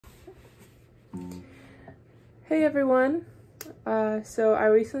Hey everyone! So I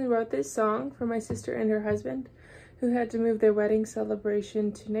recently wrote this song for my sister and her husband who had to move their wedding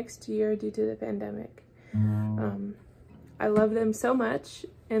celebration to next year due to the pandemic. I love them so much,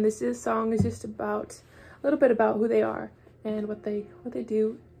 and this song is just about a little bit about who they are and what they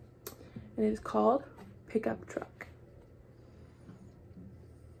do, and it is called Pickup Truck.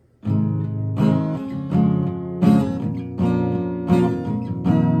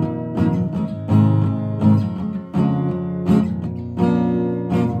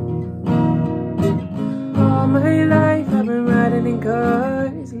 All my life I've been riding in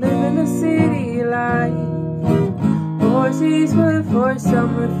cars, living the city life. Horses were for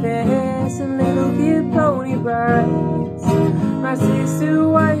summer fairs and little kid pony rides. My sister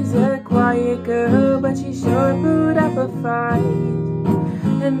was a quiet girl, but she sure put up a fight.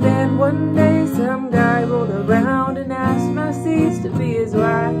 And then one day some guy rolled around and asked my sis to be his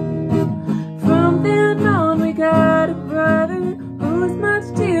wife. From then on we got a brother who's much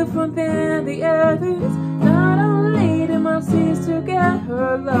different than the others. Not only did my sister get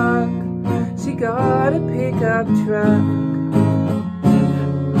her luck, she got a pickup truck.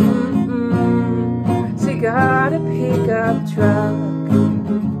 She got a pickup truck.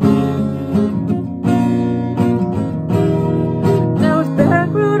 Now it's back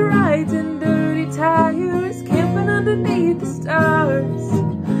road rides and dirty tires, camping underneath the stars,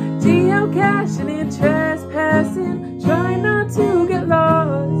 geocaching and trespassing, trying not to get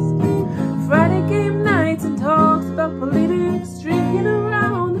lost. Friday game nights and talks about politics, drinking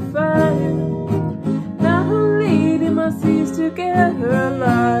around the fire. Not only did my sister get her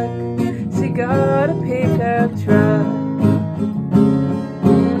luck, she got a pickup truck.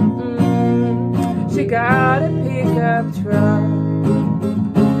 She got a pickup truck.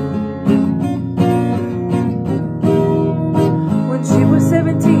 When she was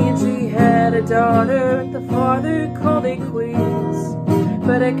 17, she had a daughter. The father called it quits,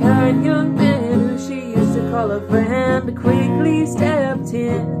 but a kind young man who she used to call a friend quickly stepped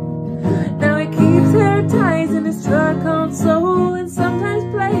in. Now he keeps hair ties in his truck console and sometimes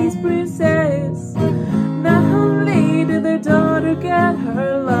plays princess. Not only did their daughter get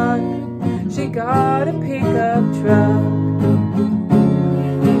her luck, she got a pickup truck.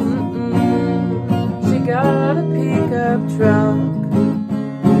 She got a pickup truck.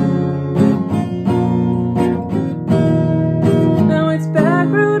 Now it's back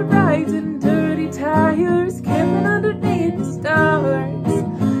road rides and dirty tires, camping underneath the stars,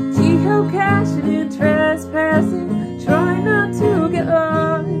 geocaching and trespassing, trying not to get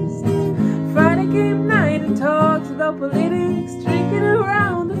lost. Friday game night and talks about politics, drinking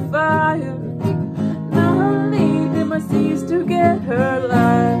around the fire. Not only did my sister get her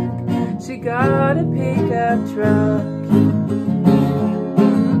luck, she got a pickup truck.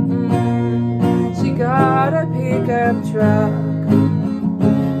 She got a pickup truck.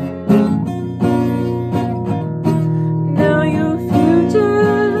 Now your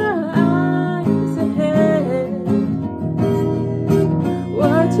future lies ahead.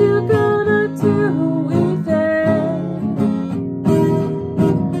 What you gonna do with it?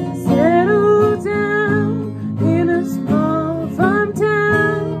 Settle down in a small farm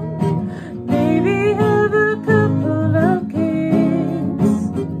town, maybe have a couple of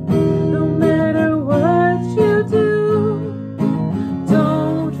kids. No matter what you do,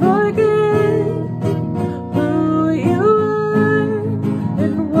 don't forget who you are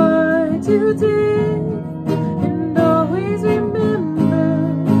and what you did. And always remember,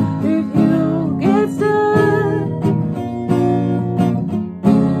 if you get stuck,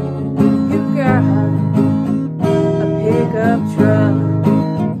 you got a pickup truck.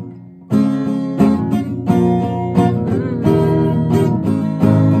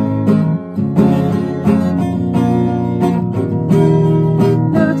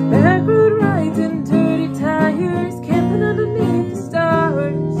 Now it's back road rides and dirty tires, camping underneath the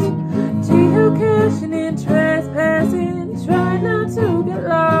stars, geocaching and trespassing, trying not to get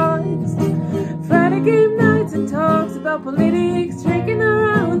lost. Friday game nights and talks about politics, drinking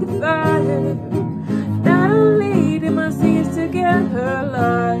around the fire. Not only did my sister get her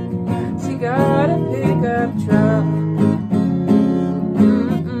luck, she got a pickup truck.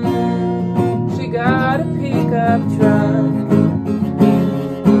 She got a pickup truck.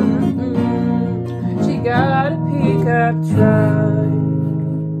 She got a pickup truck.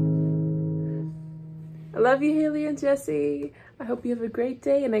 I love you, Haley and Jesse. I hope you have a great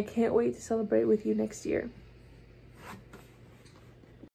day, and I can't wait to celebrate with you next year.